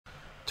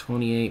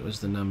28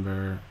 was the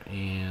number,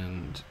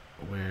 and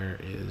where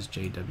is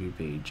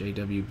JWB?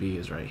 JWB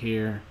is right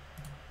here.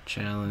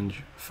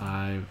 Challenge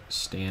 5,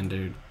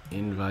 standard,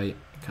 invite,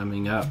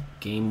 coming up.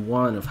 Game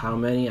 1 of how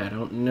many? I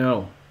don't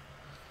know.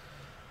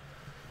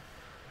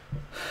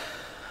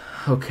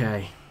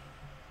 Okay.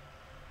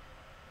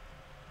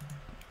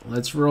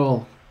 Let's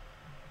roll.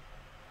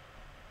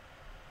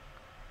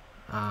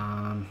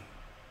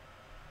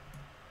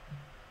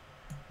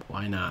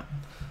 Why not?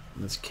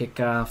 Let's kick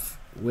off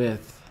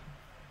with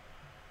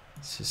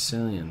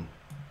Sicilian.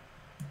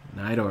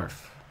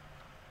 Najdorf.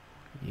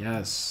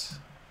 Yes.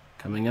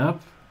 Coming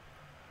up.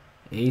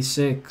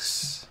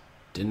 A6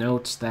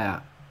 denotes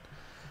that.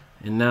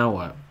 And now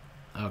what?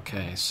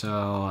 Okay,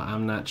 so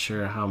I'm not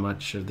sure how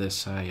much of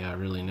this I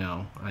really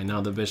know. I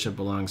know the bishop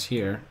belongs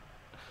here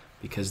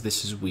because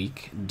this is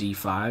weak.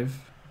 D5.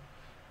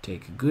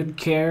 Take good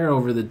care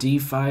over the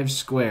D5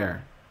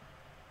 square.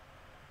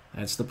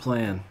 That's the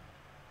plan.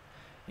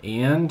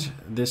 And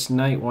this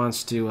knight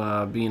wants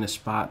to be in a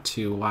spot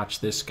to watch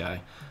this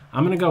guy.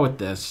 I'm going to go with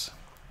this.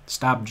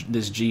 Stop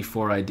this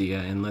G4 idea,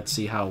 and let's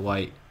see how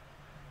white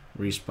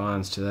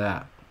responds to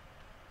that.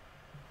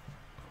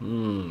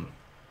 I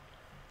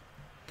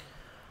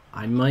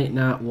might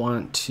not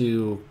want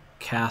to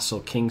castle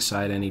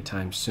kingside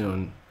anytime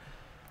soon.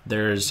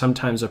 There's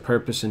sometimes a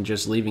purpose in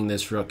just leaving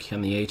this rook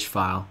on the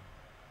H-file.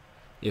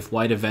 If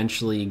white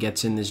eventually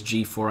gets in this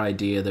G4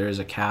 idea, there is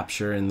a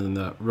capture, and then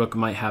the rook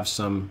might have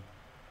some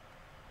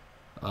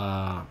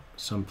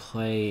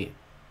play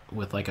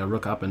with like a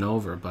rook up and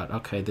over. But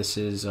okay, this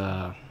is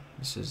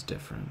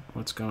different.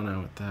 What's going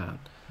on with that?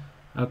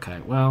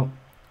 Okay, well,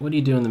 what do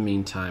you do in the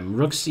meantime?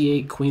 Rook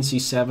c8, queen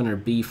c7, or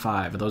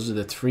b5. Those are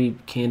the three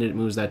candidate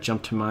moves that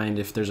jump to mind.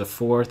 If there's a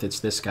fourth,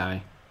 it's this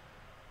guy.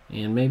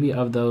 And maybe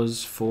of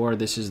those four,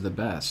 this is the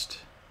best.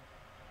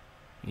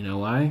 You know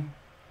why?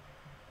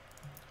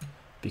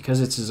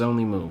 Because it's his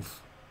only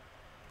move.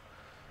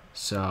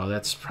 So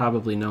that's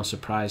probably no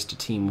surprise to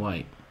Team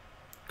White.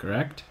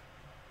 Correct?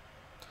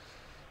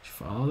 Did you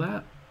follow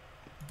that?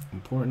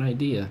 Important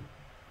idea.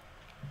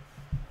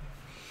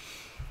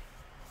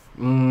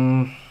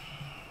 Rook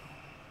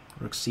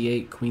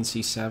c8, queen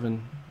c7,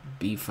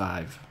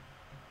 b5.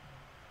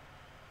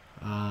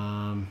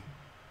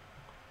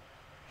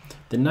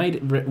 The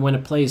knight, when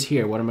it plays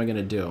here, what am I going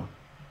to do?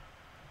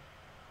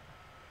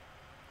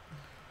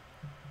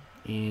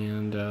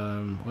 And,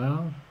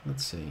 well,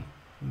 let's see.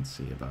 Let's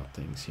see about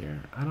things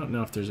here. I don't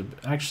know if there's a...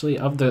 Actually,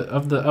 of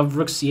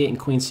rook c8 and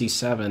queen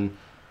c7,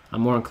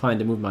 I'm more inclined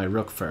to move my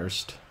rook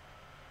first.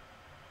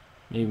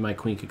 Maybe my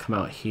queen could come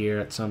out here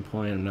at some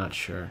point. I'm not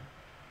sure.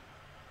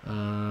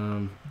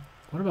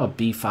 What about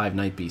b5,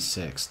 knight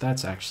b6?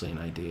 That's actually an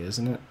idea,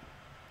 isn't it?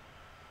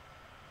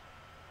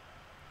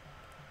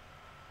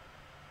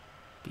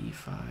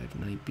 b5,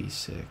 knight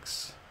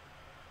b6.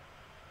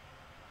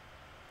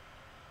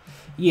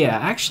 Yeah,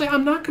 actually,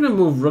 I'm not going to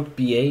move rook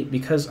b8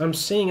 because I'm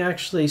seeing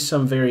actually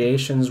some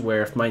variations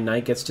where if my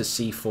knight gets to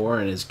c4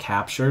 and is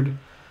captured,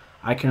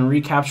 I can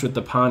recapture with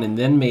the pawn and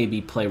then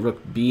maybe play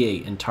rook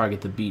b8 and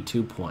target the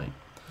b2 point.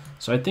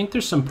 So I think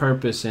there's some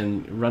purpose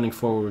in running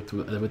forward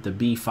with the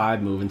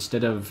b5 move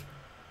instead of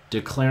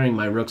declaring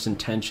my rook's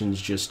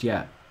intentions just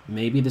yet.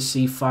 Maybe the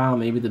c file,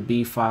 maybe the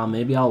b file,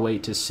 maybe I'll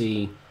wait to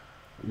see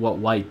what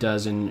white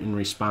does in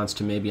response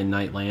to maybe a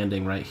knight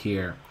landing right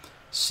here.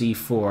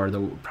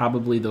 c4,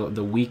 probably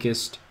the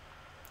weakest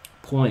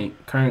point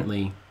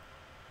currently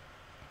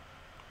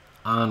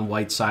on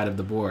white's side of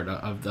the board,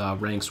 of the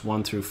ranks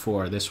 1 through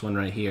 4, this one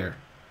right here.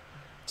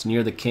 It's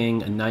near the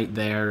king. A knight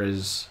there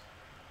is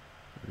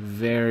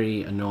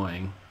very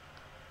annoying.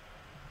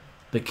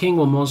 The king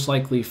will most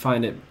likely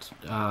find it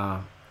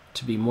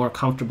to be more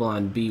comfortable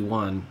on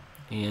b1,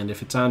 and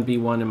if it's on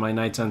b1 and my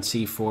knight's on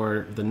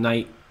c4, the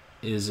knight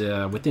is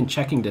within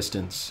checking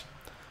distance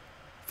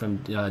from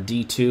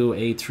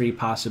d2, a3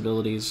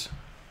 possibilities.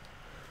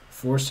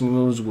 Forcing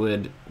moves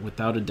would,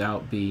 without a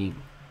doubt, be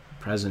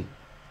present.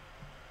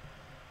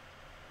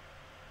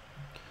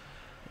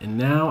 And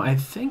now I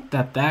think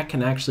that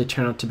can actually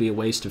turn out to be a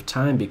waste of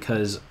time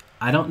because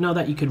I don't know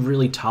that you could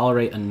really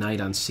tolerate a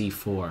knight on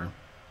c4.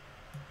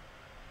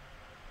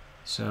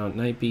 So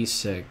knight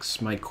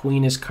b6. My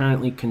queen is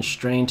currently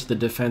constrained to the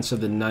defense of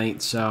the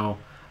knight, so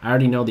I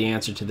already know the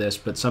answer to this,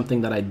 but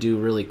something that I do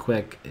really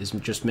quick is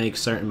just make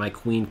certain my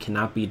queen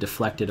cannot be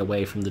deflected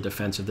away from the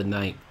defense of the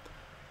knight.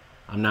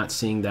 I'm not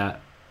seeing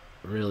that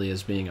really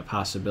as being a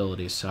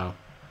possibility, so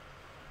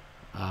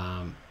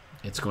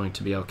it's going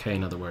to be okay,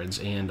 in other words.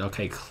 And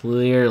okay,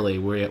 clearly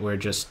we're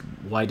just,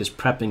 white is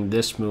prepping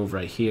this move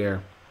right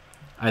here.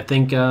 I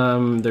think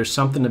there's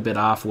something a bit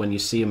off when you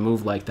see a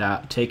move like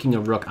that, taking a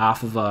rook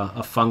off of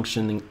a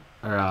function,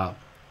 or a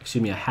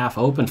half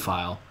open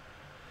file.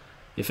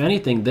 If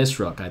anything, this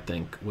rook, I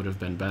think, would have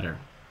been better.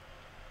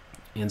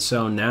 And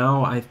so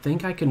now I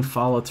think I can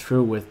follow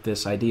through with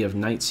this idea of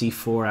knight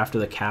c4. After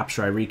the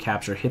capture, I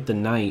recapture, hit the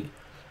knight,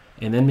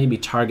 and then maybe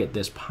target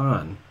this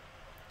pawn.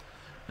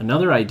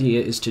 Another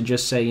idea is to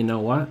just say, you know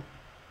what?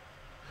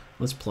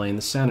 Let's play in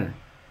the center.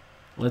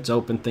 let's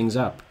open things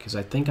up, because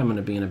I think I'm going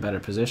to be in a better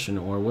position,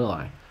 or will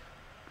I?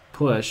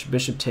 Push,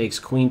 bishop takes,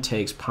 queen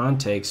takes, pawn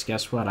takes.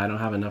 Guess what? I don't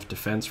have enough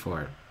defense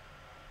for it.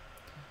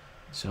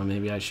 So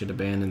maybe I should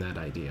abandon that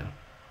idea.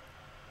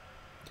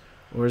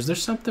 Or is there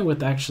something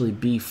with actually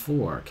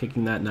b4,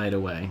 kicking that knight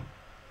away,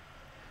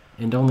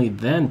 and only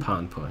then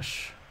pawn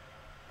push?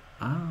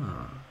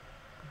 Ah,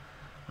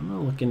 I'm going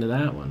to look into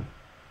that one.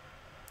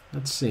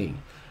 Let's see.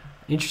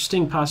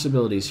 Interesting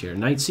possibilities here.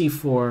 Knight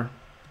c4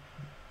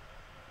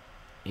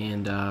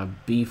 and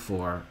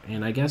b4.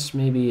 And I guess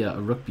maybe a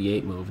rook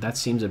b8 move. That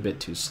seems a bit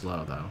too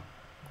slow, though.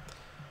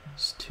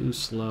 It's too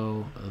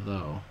slow,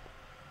 though.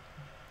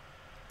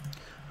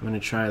 I'm going to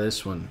try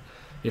this one.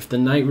 If the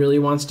knight really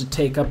wants to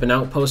take up an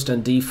outpost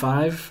on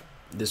d5,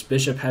 this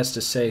bishop has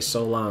to say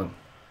so long.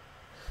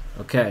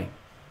 Okay,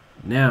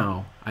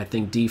 now I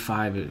think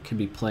d5 it could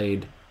be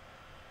played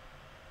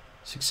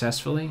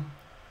successfully.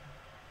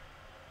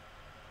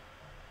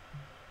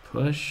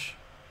 Push.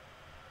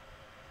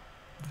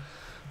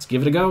 Let's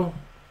give it a go.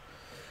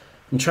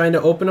 I'm trying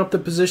to open up the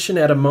position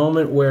at a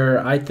moment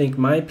where I think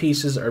my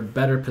pieces are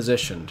better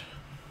positioned.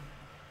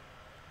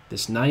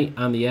 This knight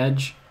on the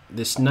edge.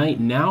 This knight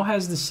now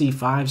has the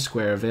c5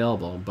 square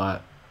available,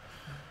 but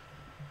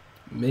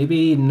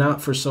maybe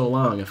not for so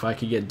long if I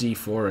could get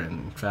d4 in.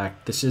 In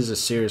fact, this is a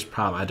serious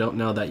problem. I don't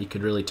know that you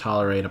could really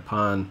tolerate a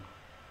pawn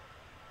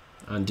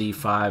on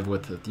d5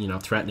 with, you know,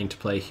 threatening to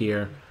play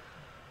here.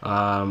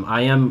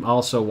 I am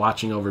also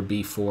watching over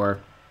b4.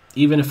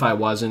 Even if I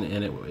wasn't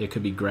and it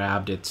could be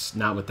grabbed, it's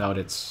not without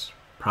its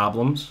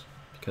problems,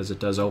 because it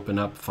does open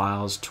up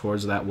files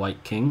towards that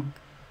white king.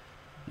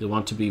 You'll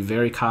want to be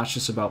very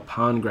cautious about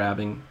pawn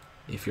grabbing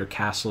if you're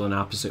castle in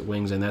opposite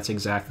wings, and that's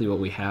exactly what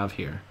we have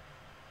here.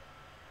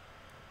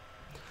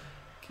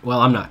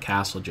 Well, I'm not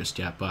castle just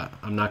yet, but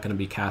I'm not going to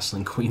be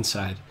castling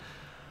queenside.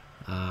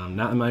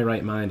 Not in my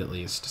right mind, at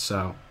least.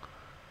 So,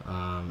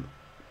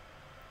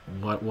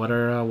 what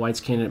are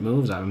White's candidate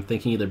moves? I'm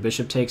thinking either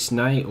bishop takes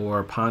knight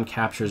or pawn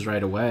captures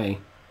right away.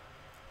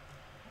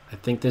 I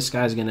think this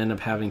guy's going to end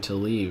up having to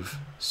leave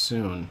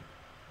soon.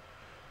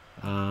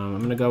 I'm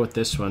going to go with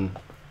this one.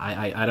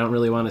 I don't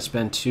really want to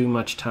spend too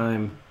much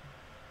time.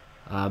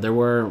 There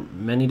were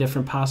many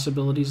different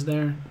possibilities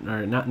there.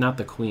 Or not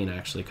the queen,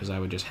 actually, because I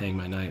would just hang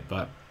my knight.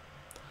 But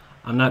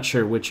I'm not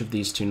sure which of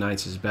these two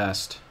knights is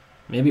best.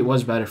 Maybe it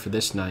was better for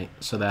this knight,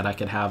 so that I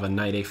could have a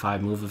knight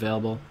a5 move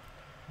available.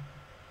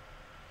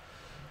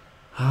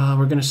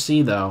 We're going to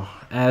see, though.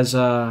 As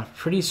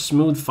pretty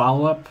smooth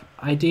follow-up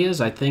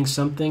ideas, I think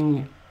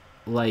something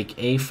like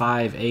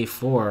a5,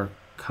 a4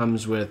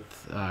 comes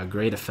with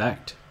great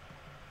effect.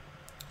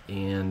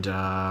 And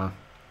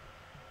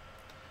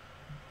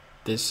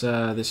this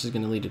is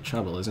going to lead to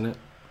trouble, isn't it?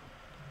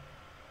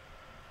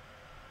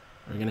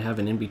 We're going to have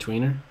an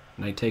in-betweener.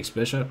 Knight takes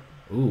bishop.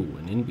 Ooh,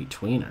 an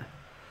in-betweener.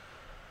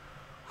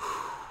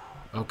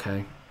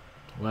 Okay.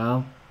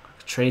 Well,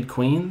 trade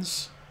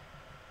queens.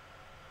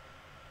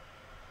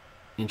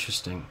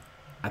 Interesting.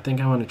 I think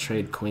I want to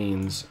trade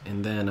queens,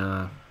 and then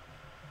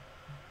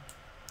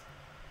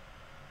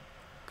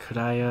could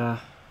I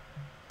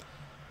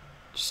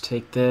just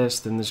take this?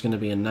 Then there's going to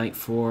be a knight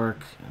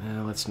fork.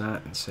 Let's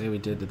not say we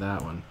did to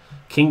that one.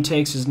 King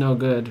takes is no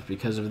good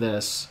because of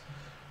this.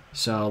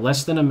 So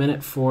less than a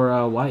minute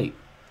for white.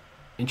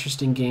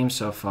 Interesting game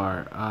so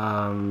far.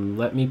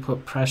 Let me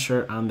put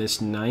pressure on this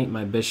knight.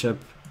 My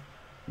bishop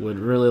would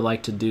really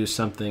like to do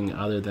something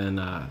other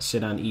than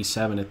sit on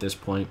e7 at this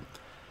point.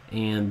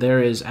 And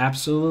there is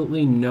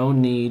absolutely no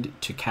need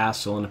to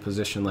castle in a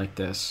position like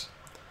this.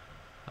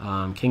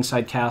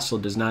 Kingside castle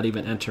does not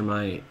even enter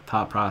my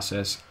thought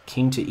process.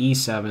 King to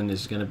e7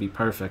 is going to be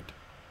perfect.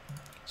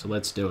 So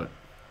let's do it.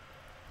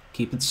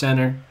 Keep it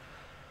center.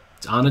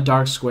 It's on a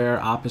dark square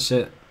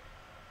opposite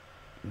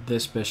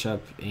this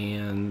bishop.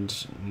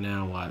 And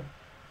now what?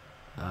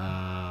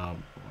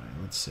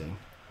 Let's see.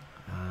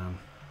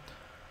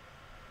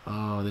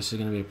 Oh, this is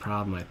going to be a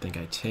problem. I think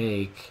I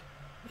take,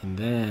 and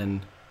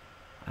then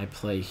I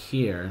play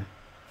here,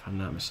 if I'm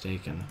not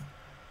mistaken.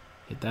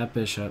 Hit that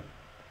bishop.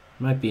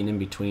 Might be an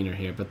in-betweener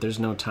here, but there's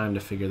no time to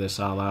figure this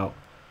all out.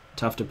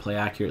 Tough to play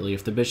accurately.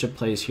 If the bishop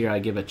plays here, I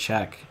give a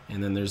check,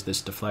 and then there's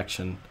this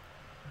deflection.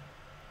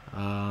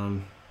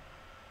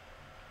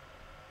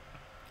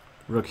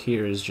 Rook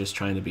here is just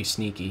trying to be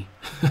sneaky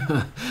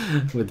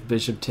with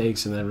bishop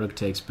takes and then rook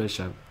takes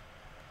bishop.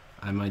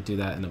 I might do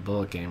that in a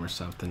bullet game or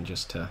something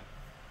just to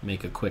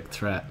make a quick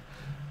threat.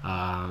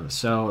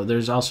 So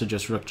there's also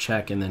just rook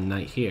check and then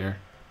knight here.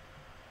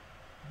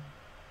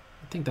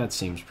 I think that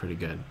seems pretty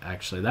good,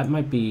 actually.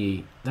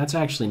 That's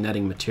actually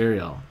netting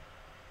material.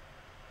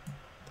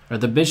 Or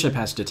the bishop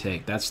has to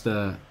take. That's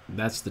the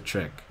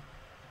trick.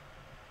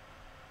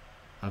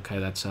 Okay,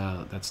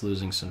 that's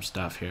losing some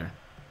stuff here.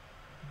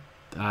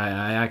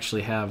 I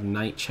actually have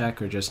knight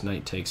check or just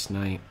knight takes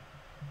knight.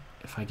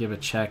 If I give a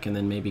check and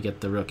then maybe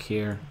get the rook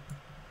here,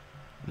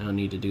 no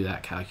need to do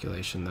that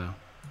calculation though.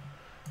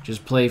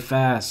 Just play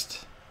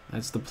fast.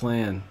 That's the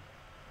plan.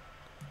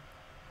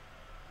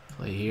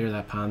 Play here.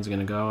 That pawn's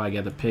gonna go. I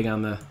get the pig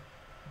on the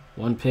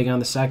one pig on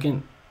the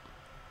second.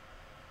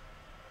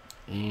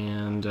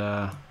 And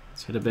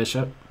let's hit a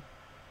bishop.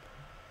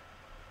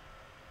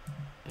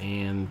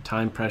 And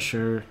time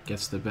pressure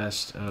gets the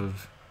best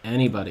of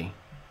anybody.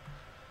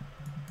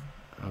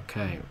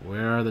 Okay,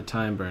 where are the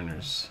time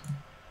burners?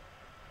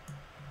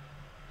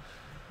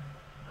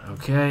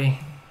 Okay,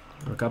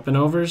 rook up and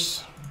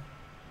overs.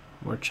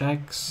 More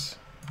checks.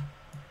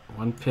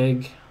 One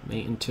pig,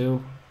 mate and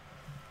two.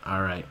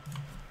 Alright.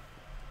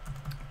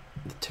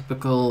 The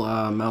typical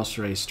mouse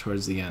race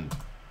towards the end.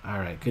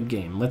 Alright, good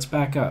game. Let's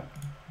back up.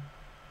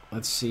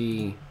 Let's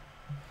see.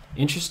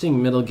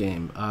 Interesting middle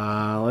game.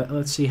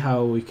 Let's see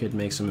how we could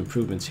make some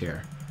improvements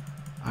here.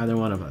 Either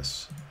one of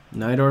us.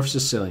 Najdorf,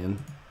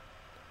 Sicilian.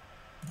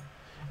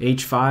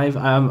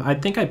 H5. I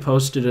think I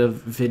posted a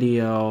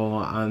video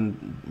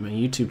on my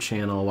YouTube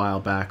channel a while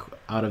back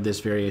out of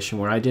this variation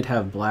where I did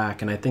have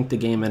black, and I think the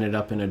game ended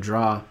up in a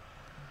draw.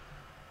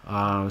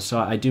 So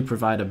I do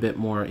provide a bit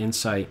more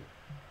insight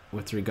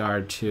with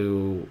regard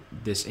to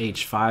this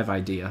H5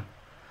 idea.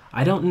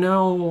 I don't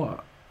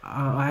know.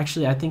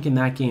 Actually, I think in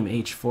that game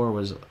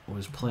H4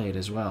 was played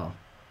as well.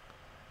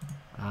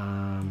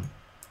 I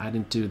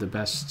didn't do the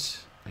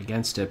best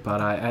against it, but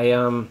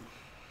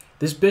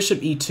this bishop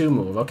E2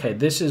 move. Okay,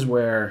 this is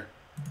where.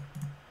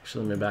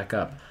 Actually, let me back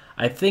up.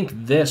 I think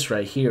this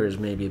right here is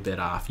maybe a bit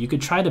off. You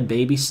could try to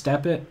baby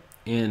step it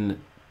in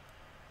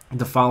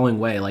the following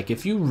way. Like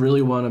if you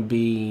really want to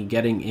be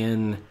getting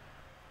in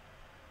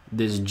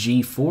this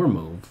G4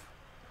 move,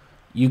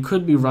 you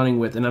could be running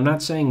with, and I'm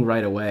not saying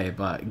right away,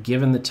 but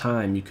given the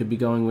time, you could be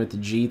going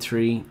with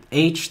G3,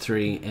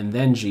 H3, and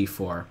then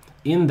G4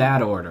 in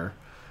that order.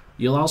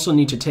 You'll also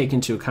need to take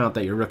into account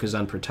that your rook is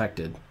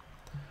unprotected.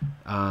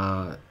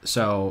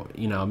 So,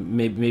 you know,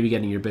 maybe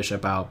getting your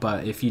bishop out.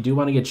 But if you do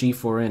want to get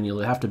G4 in, you'll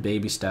have to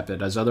baby step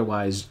it, as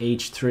otherwise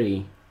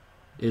H3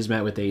 is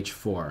met with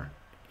H4.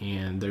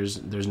 And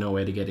there's no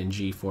way to get in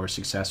G4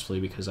 successfully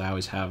because I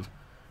always have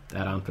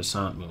that en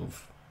passant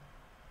move.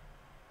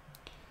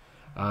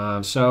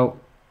 So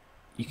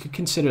you could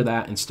consider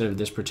that instead of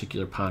this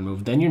particular pawn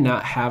move. Then you're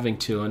not having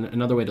to, and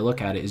another way to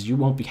look at it is you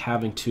won't be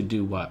having to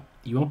do what?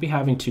 You won't be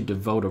having to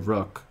devote a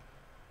rook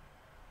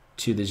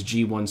to this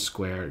G1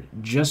 square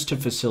just to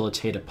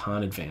facilitate a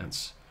pawn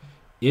advance.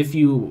 If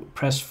you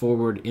press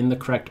forward in the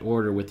correct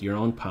order with your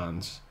own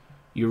pawns,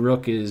 your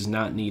rook is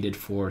not needed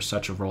for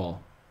such a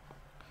role.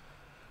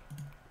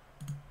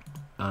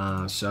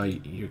 So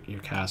you're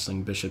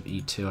castling bishop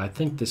E2. I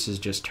think this is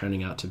just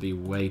turning out to be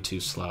way too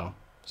slow.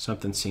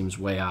 Something seems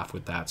way off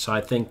with that. So I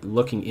think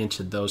looking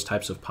into those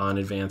types of pawn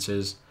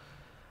advances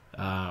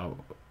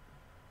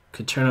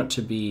could turn out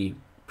to be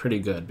pretty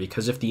good,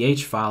 because if the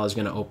H file is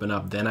going to open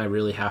up, then I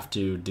really have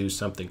to do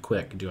something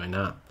quick, do I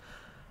not?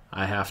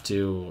 I have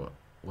to,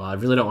 well, I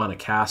really don't want to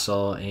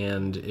castle,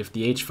 and if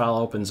the H file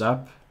opens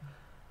up,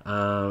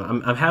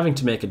 I'm having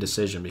to make a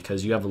decision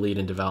because you have a lead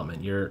in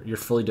development. You're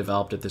fully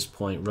developed at this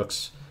point,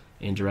 rooks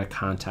in direct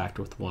contact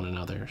with one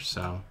another,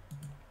 so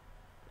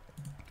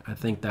I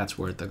think that's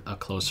worth a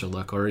closer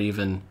look. Or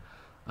even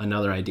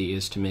another idea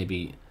is to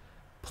maybe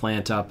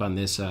plant up on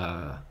this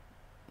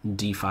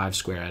D5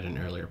 square at an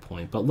earlier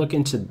point. But look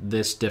into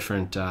this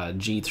different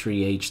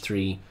G3,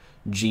 H3,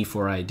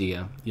 G4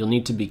 idea. You'll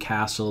need to be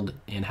castled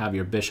and have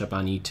your bishop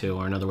on E2,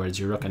 or in other words,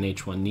 your rook on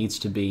H1 needs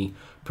to be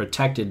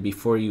protected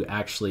before you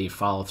actually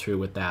follow through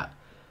with that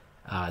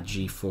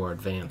G4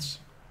 advance.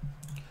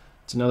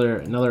 It's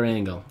another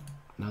angle,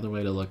 another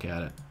way to look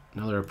at it,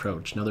 another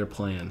approach, another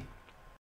plan.